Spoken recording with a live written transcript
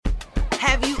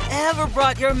Have you ever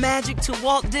brought your magic to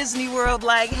Walt Disney World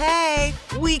like, hey,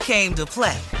 we came to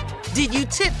play? Did you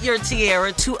tip your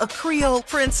tiara to a Creole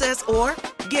princess or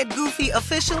get goofy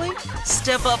officially?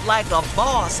 Step up like a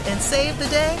boss and save the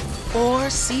day? Or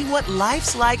see what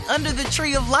life's like under the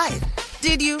tree of life?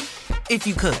 Did you? If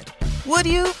you could. Would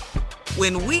you?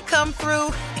 When we come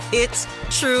through, it's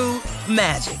true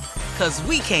magic. 'Cause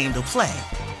we came to play.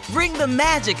 Bring the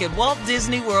magic at Walt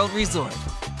Disney World Resort.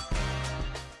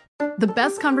 The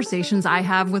best conversations I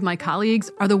have with my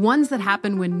colleagues are the ones that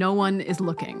happen when no one is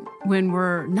looking, when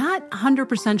we're not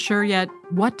 100% sure yet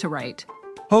what to write.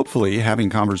 Hopefully, having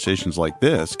conversations like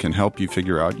this can help you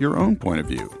figure out your own point of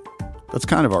view. That's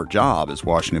kind of our job as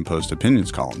Washington Post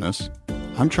opinions columnists.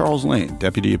 I'm Charles Lane,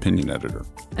 Deputy Opinion Editor.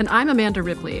 And I'm Amanda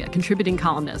Ripley, a contributing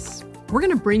columnist. We're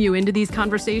going to bring you into these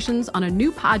conversations on a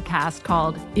new podcast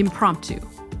called Impromptu.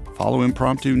 Follow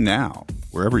Impromptu now,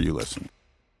 wherever you listen.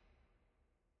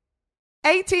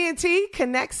 AT&T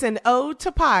connects an ode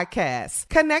to podcasts.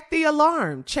 Connect the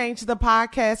alarm. Change the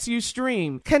podcast you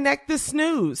stream. Connect the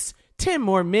snooze. 10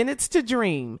 more minutes to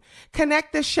dream.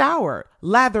 Connect the shower.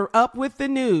 Lather up with the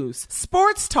news.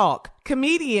 Sports talk,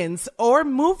 comedians, or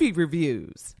movie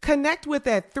reviews. Connect with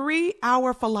that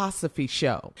 3-hour philosophy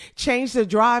show. Change the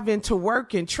drive into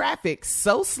work in traffic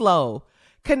so slow.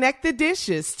 Connect the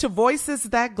dishes to voices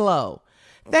that glow.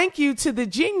 Thank you to the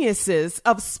geniuses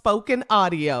of spoken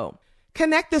audio.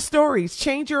 Connect the stories,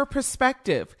 change your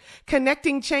perspective.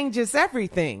 Connecting changes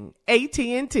everything.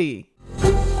 AT&T.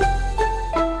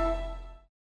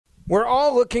 We're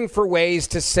all looking for ways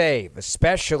to save,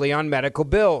 especially on medical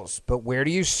bills. But where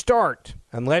do you start?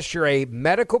 Unless you're a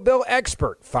medical bill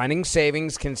expert, finding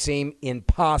savings can seem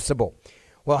impossible.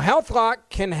 Well, HealthLock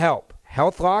can help.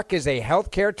 HealthLock is a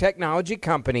healthcare technology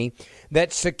company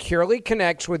that securely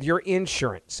connects with your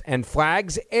insurance and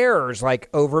flags errors like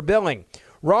overbilling,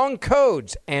 wrong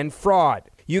codes, and fraud.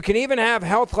 You can even have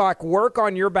HealthLock work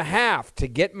on your behalf to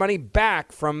get money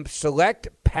back from select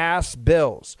past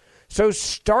bills. So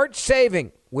start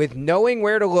saving with knowing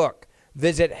where to look.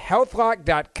 Visit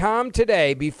healthlock.com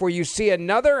today before you see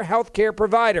another healthcare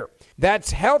provider.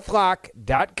 That's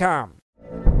healthlock.com.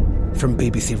 From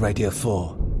BBC Radio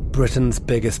 4, Britain's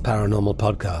biggest paranormal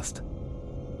podcast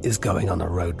is going on a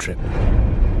road trip.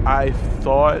 I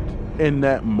thought in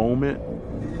that moment,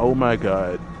 oh my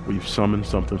God, we've summoned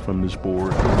something from this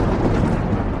board.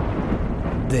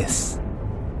 This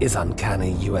is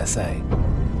Uncanny USA.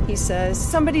 He says,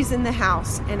 somebody's in the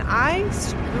house, and I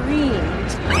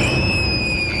screamed.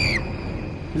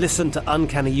 Listen to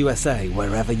Uncanny USA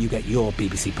wherever you get your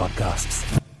BBC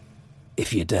podcasts,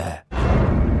 if you dare.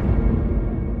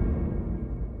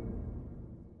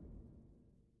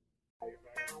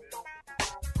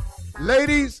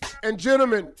 Ladies and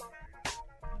gentlemen,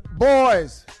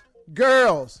 boys,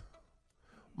 girls,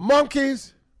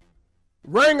 monkeys,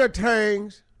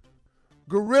 orangutans,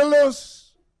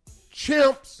 gorillas,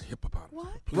 chimps,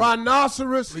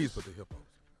 rhinoceros,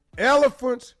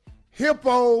 elephants,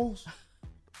 hippos.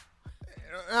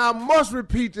 I must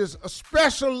repeat this, a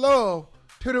special love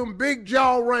to them big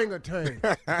jaw orangutans.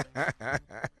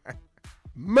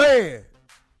 Man,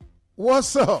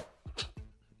 what's up?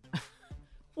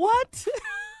 What?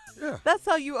 Yeah. That's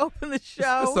how you open the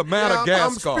show? It's a Madagascar. Yeah,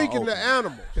 I'm speaking to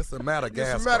animals. It's a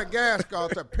Madagascar. It's a Madagascar.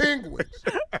 It's a penguins.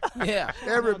 Yeah.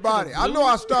 Everybody. I know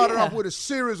I started off with a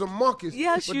series of monkeys.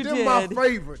 Yes, but you they're did. my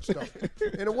favorites, though.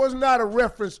 And it was not a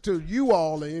reference to you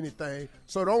all or anything,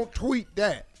 so don't tweet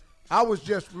that. I was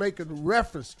just making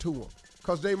reference to them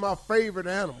because they my favorite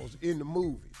animals in the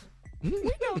movies. We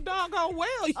know doggone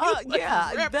well.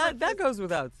 Yeah, that goes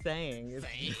without saying.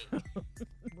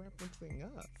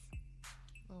 Referencing us.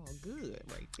 Oh, good.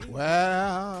 Right there.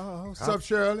 Well, what's up,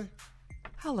 Shirley?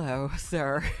 Hello,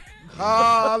 sir.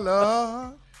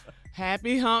 Holla.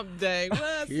 Happy hump day. What's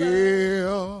up?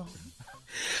 Yeah.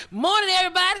 Morning,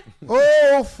 everybody.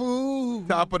 Oh, fool.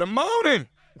 Top of the morning.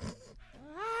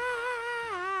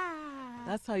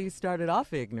 That's how you started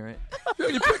off ignorant.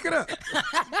 Bill, you pick it up.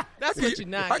 That's what you're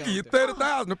not I give you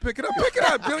 30,000 to pick it up. Pick it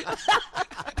up, Billy. Pick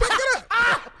it up.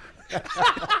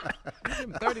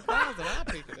 30,000, I'll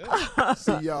pick it up.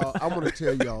 See, y'all, I want to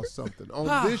tell y'all something.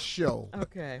 On this show,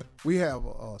 Okay. we have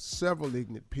several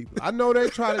ignorant people. I know they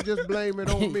try to just blame it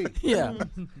on me. Yeah.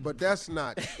 But that's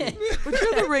not true. But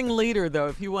you're the ringleader, though,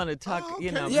 if you want to talk, okay.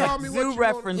 you know, Tell make me what zoo you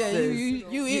references.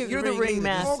 You're the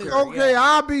ringmaster. Okay,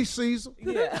 I'll be Caesar.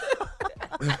 Yeah.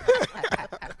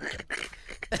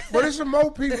 But there's some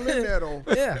more people in there, though.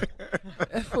 Yeah.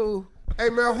 Fool. Hey,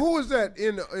 man, who is that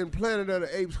in Planet of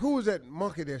the Apes? Who is that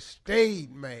monkey that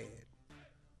stayed mad?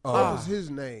 What was his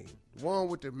name? The one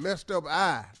with the messed up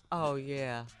eye. Oh,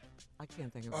 yeah. I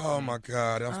can't think of it. Oh, my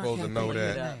God. I'm supposed to know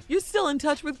that. You still in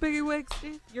touch with Biggie Wiggs,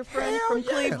 Steve? Your friend from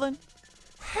Cleveland?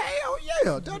 Hell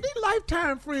yeah. Dog, they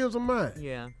lifetime friends of mine.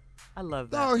 Yeah. I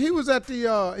love that. Dog, he was at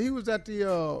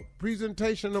the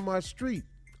presentation of my street.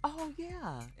 Oh,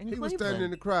 yeah. In He Cleveland. was standing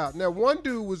in the crowd. Now, one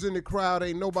dude was in the crowd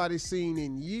ain't nobody seen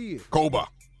in years. Koba.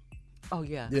 Oh,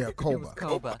 yeah. Yeah, Koba. It was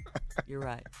Koba. You're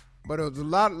right. But it was a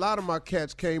lot of my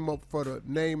cats came up for the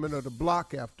naming of the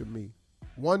block after me.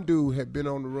 One dude had been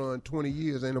on the run 20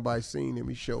 years. Ain't nobody seen him.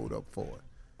 He showed up for it.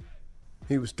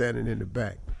 He was standing in the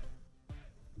back.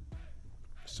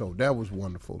 So that was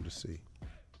wonderful to see.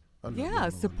 Yeah,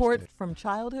 support from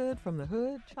childhood, from the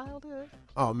hood, childhood.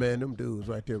 Oh, man, them dudes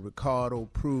right there. Ricardo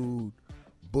Prude,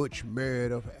 Butch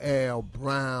Meredith, Al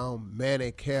Brown,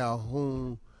 Manny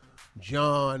Calhoun,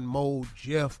 John Moe,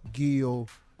 Jeff Gill,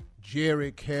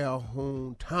 Jerry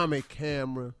Calhoun, Tommy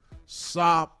Cameron,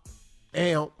 Sop,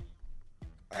 Amp.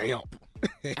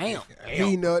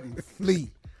 Peanut and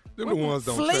Flea. Them the ones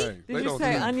don't change. Did you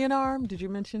say Onion Arm? Did you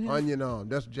mention him? Onion Arm.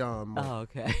 That's John Moe. Oh,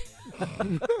 okay.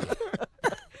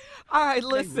 All right,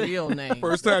 listen. Real name.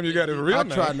 First time you got his real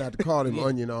name. I try not to call him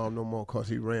Onion Arm no more because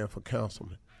he ran for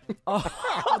councilman. Oh,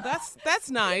 that's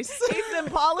nice. He's in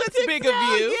politics. That's big of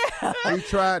you. Yeah. He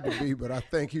tried to be, but I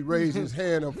think he raised his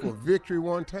hand up for victory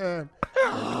one time.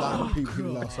 And a lot of people, he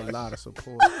lost a lot of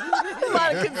support. A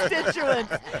lot of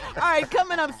constituents. All right,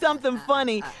 coming up, something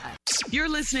funny. You're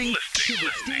listening to the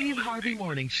Steve Harvey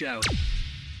Morning Show.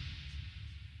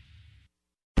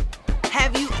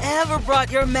 Have you ever brought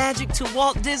your magic to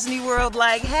Walt Disney World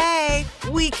like, hey,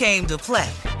 we came to play?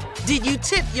 Did you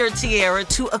tip your tiara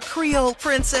to a Creole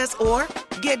princess or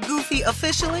get goofy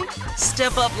officially?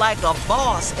 Step up like a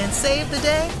boss and save the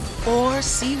day? Or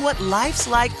see what life's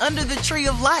like under the tree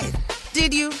of life?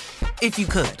 Did you? If you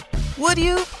could. Would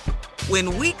you?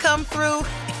 When we come through,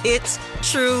 it's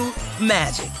true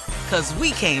magic. 'Cause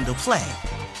we came to play.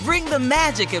 Bring the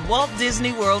magic at Walt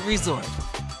Disney World Resort.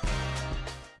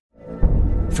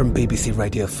 From BBC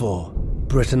Radio 4,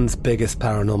 Britain's biggest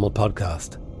paranormal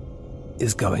podcast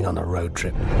is going on a road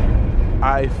trip.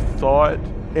 I thought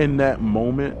in that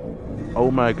moment,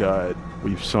 oh my God,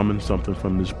 we've summoned something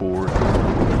from this board.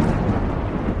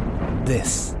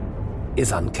 This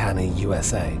is Uncanny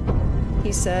USA.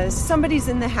 He says, somebody's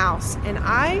in the house, and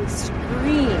I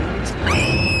screamed.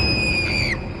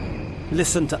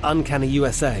 Listen to Uncanny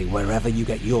USA wherever you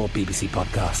get your BBC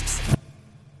podcasts,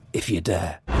 if you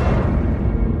dare.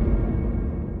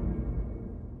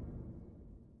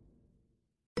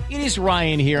 It is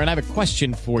Ryan here, and I have a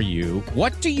question for you.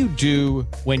 What do you do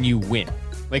when you win?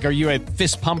 Like, are you a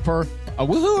fist pumper, a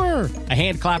woo-hooer, a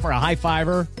hand clapper, a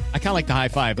high-fiver? I kind of like the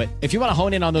high-five, but if you want to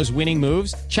hone in on those winning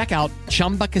moves, check out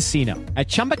Chumba Casino. At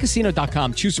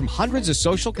ChumbaCasino.com, choose from hundreds of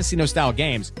social casino-style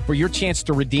games for your chance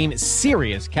to redeem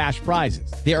serious cash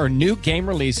prizes. There are new game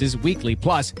releases weekly,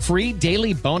 plus free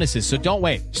daily bonuses, so don't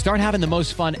wait. Start having the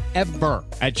most fun ever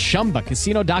at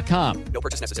ChumbaCasino.com. No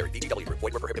purchase necessary. VGW. Void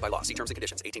where prohibited by law. See terms and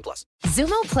conditions. 18+.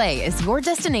 Xumo Play is your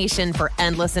destination for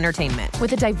endless entertainment.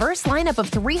 With a diverse lineup of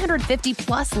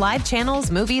 350-plus live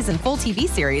channels, movies, and full TV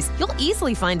series, you'll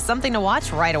easily find something to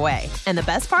watch right away. And the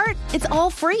best part? It's all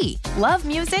free. Love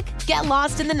music? Get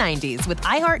lost in the 90s with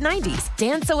iHeart 90s.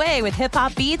 Dance away with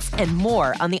hip-hop beats and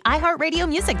more on the iHeartRadio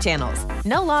music channels.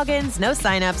 No logins, no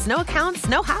signups, no accounts,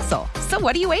 no hassle. So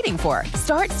what are you waiting for?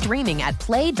 Start streaming at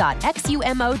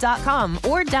play.xumo.com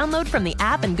or download from the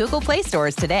app and Google Play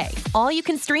stores today. All you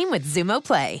can stream with Xumo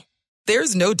Play.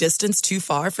 There's no distance too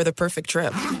far for the perfect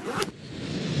trip.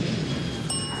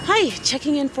 Hi,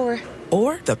 checking in for...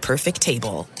 Or the perfect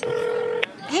table.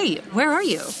 Hey, where are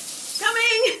you?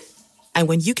 Coming! And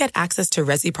when you get access to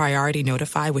Resi Priority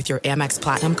Notify with your Amex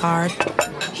Platinum card...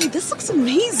 Hey, this looks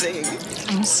amazing.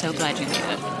 I'm so glad you made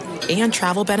it. And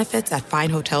travel benefits at fine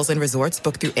hotels and resorts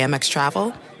booked through Amex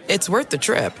Travel, it's worth the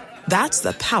trip. That's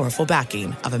the powerful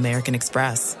backing of American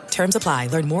Express. Terms apply.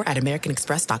 Learn more at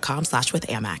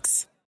americanexpress.com/withAmex.